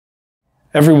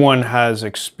Everyone has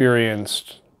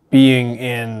experienced being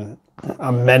in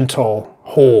a mental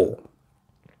hole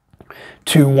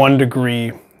to one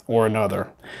degree or another.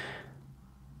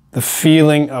 The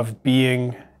feeling of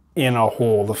being in a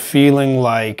hole, the feeling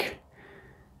like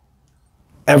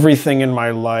everything in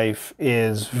my life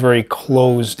is very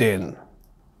closed in.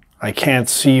 I can't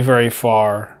see very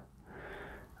far.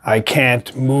 I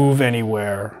can't move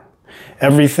anywhere.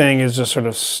 Everything is just sort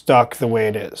of stuck the way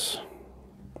it is.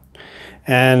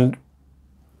 And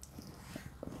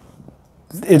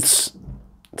it's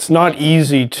not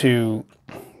easy to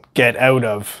get out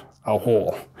of a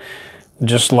hole,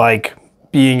 just like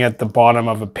being at the bottom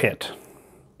of a pit.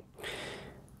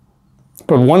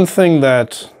 But one thing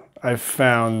that I've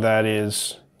found that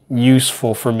is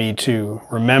useful for me to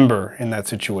remember in that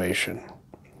situation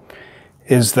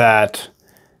is that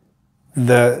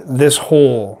this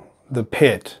hole, the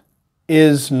pit,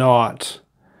 is not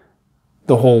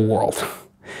the whole world.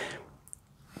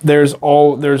 There's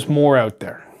more out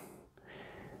there.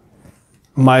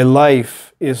 My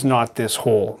life is not this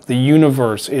hole. The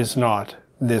universe is not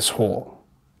this hole.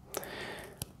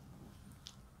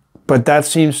 But that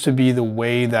seems to be the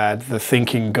way that the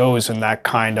thinking goes in that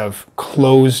kind of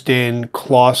closed-in,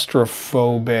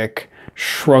 claustrophobic,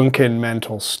 shrunken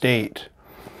mental state,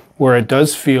 where it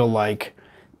does feel like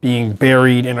being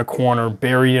buried in a corner,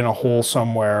 buried in a hole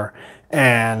somewhere,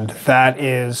 and that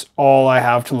is all I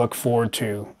have to look forward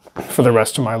to for the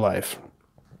rest of my life.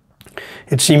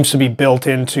 It seems to be built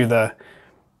into the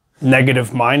negative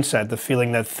mindset, the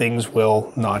feeling that things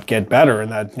will not get better, and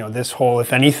that, this hole,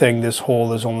 if anything, this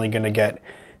hole is only going to get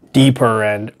deeper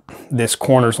and this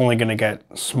corner is only going to get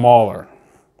smaller.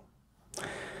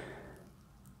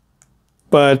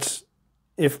 But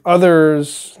if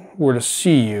others were to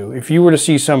see you, if you were to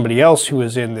see somebody else who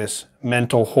is in this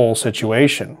mental hole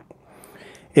situation,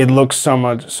 it looks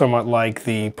somewhat like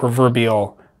the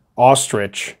proverbial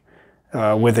ostrich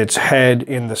with its head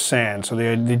in the sand. So the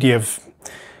idea of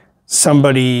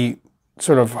somebody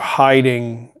sort of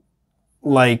hiding,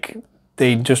 like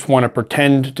they just want to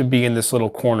pretend to be in this little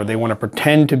corner. They want to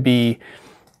pretend to be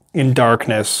in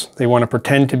darkness. They want to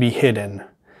pretend to be hidden.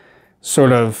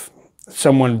 Sort of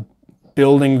someone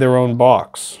building their own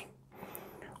box.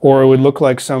 Or it would look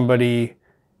like somebody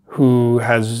who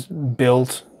has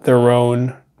built their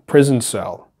own prison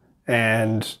cell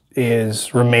and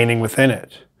is remaining within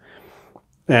it.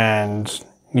 And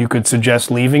you could suggest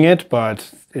leaving it,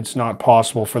 but it's not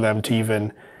possible for them to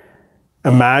even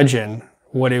imagine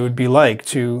what it would be like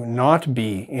to not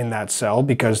be in that cell,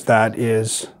 because that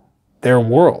is their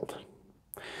world.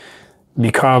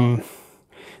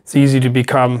 It's easy to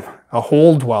become a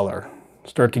hole dweller,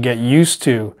 start to get used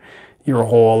to your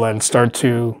hole and start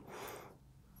to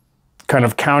kind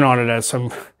of count on it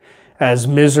as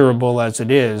miserable as it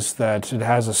is, that it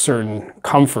has a certain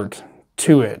comfort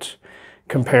to it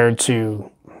compared to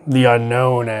the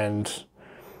unknown and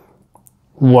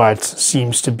what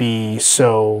seems to be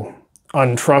so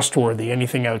untrustworthy.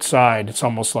 Anything outside, it's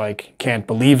almost like can't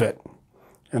believe it.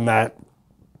 And that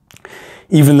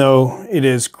even though it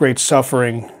is great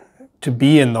suffering to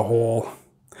be in the hole,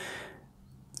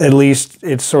 at least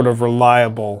it's sort of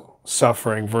reliable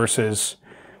suffering versus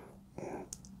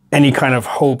any kind of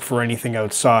hope for anything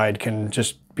outside can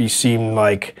just be seen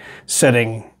like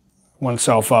setting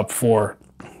oneself up for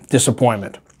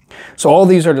disappointment. So all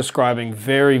these are describing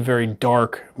very, very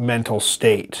dark mental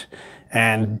state.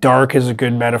 And dark is a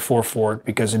good metaphor for it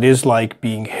because it is like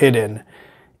being hidden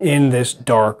in this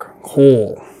dark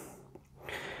hole.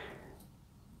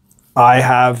 I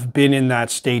have been in that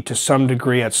state to some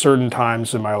degree at certain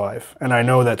times in my life. And I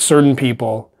know that certain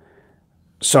people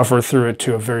suffer through it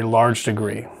to a very large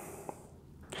degree.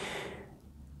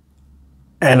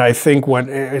 And I think what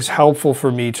is helpful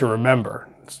for me to remember,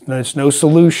 there's no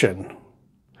solution.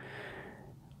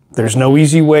 There's no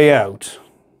easy way out.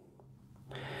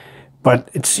 But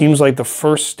it seems like the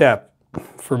first step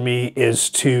for me is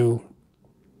to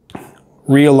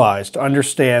realize, to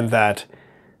understand that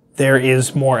there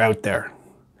is more out there.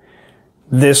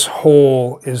 This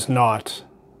hole is not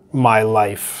my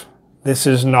life. This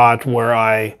is not where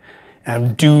I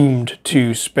am doomed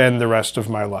to spend the rest of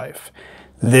my life.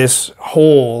 This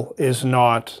hole is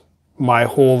not my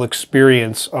whole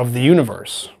experience of the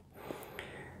universe.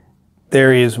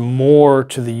 There is more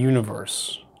to the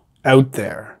universe out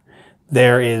there.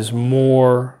 There is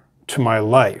more to my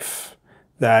life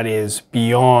that is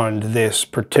beyond this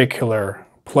particular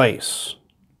place.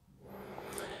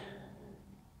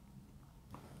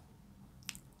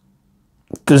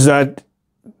 Does that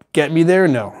get me there?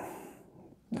 No.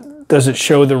 Does it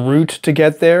show the route to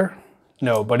get there?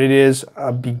 No, but it is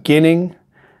a beginning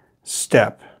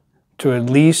step to at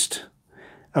least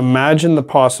imagine the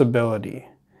possibility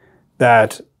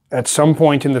that at some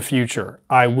point in the future,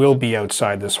 I will be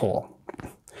outside this hole.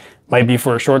 Might be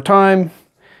for a short time,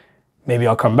 maybe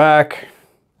I'll come back,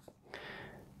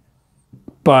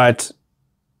 but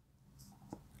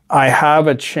I have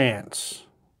a chance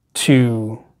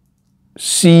to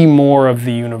see more of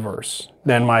the universe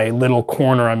than my little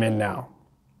corner I'm in now.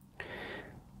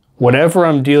 Whatever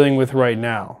I'm dealing with right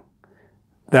now,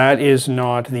 that is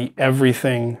not the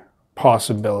everything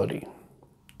possibility.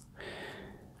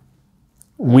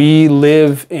 We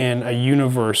live in a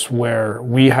universe where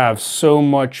we have so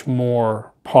much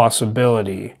more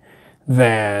possibility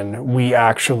than we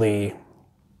actually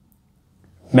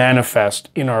manifest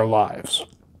in our lives.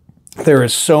 There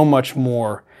is so much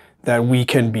more that we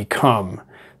can become,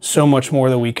 so much more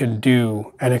that we can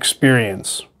do and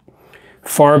experience,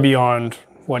 far beyond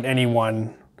what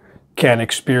anyone can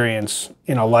experience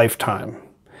in a lifetime.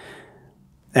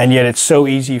 And yet it's so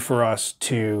easy for us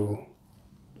to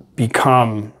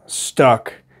become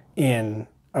stuck in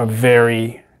a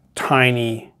very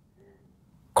tiny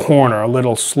corner, a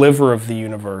little sliver of the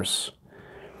universe,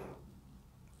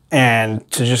 and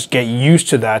to just get used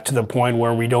to that to the point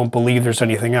where we don't believe there's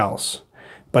anything else.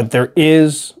 But there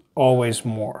is always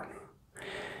more.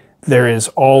 There is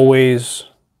always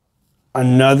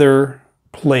another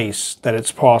place that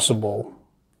it's possible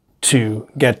to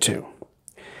get to.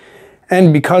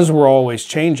 And because we're always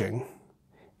changing,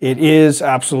 it is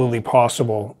absolutely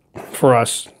possible for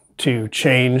us to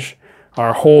change.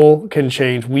 Our whole can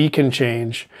change, we can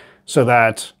change, so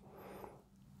that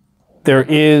there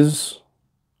is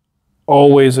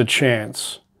always a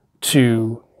chance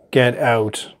to get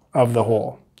out of the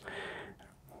hole.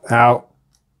 Now,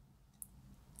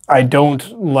 I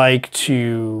don't like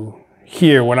to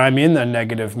hear, when I'm in a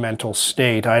negative mental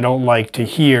state, I don't like to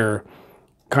hear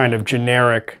kind of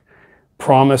generic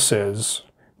promises,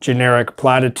 generic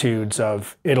platitudes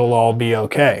of it'll all be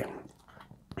okay.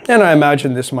 And I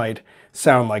imagine this might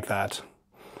sound like that.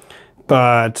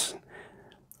 But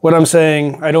what I'm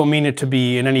saying, I don't mean it to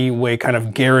be in any way kind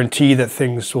of guarantee that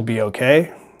things will be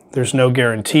okay. There's no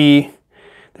guarantee.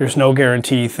 There's no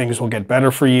guarantee things will get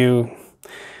better for you.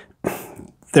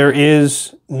 There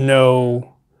is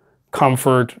no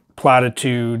comfort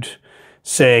platitude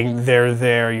saying they're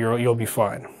there, you'll be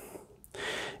fine.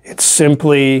 It's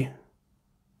simply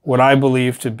what I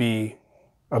believe to be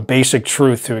a basic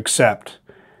truth to accept,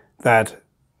 that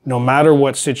no matter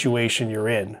what situation you're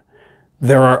in,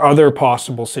 there are other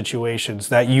possible situations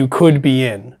that you could be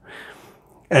in.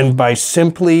 And by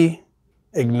simply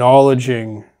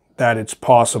acknowledging that it's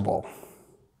possible,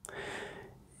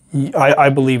 I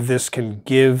believe this can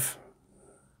give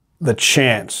the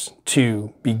chance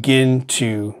to begin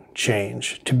to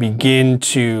change, to begin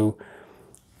to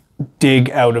dig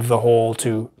out of the hole,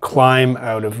 to climb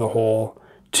out of the hole,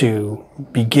 to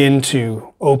begin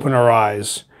to open our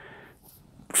eyes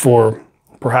for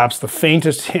perhaps the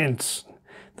faintest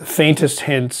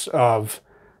hints of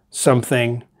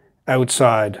something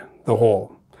outside the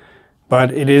hole.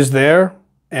 But it is there,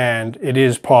 and it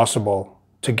is possible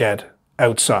to get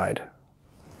outside.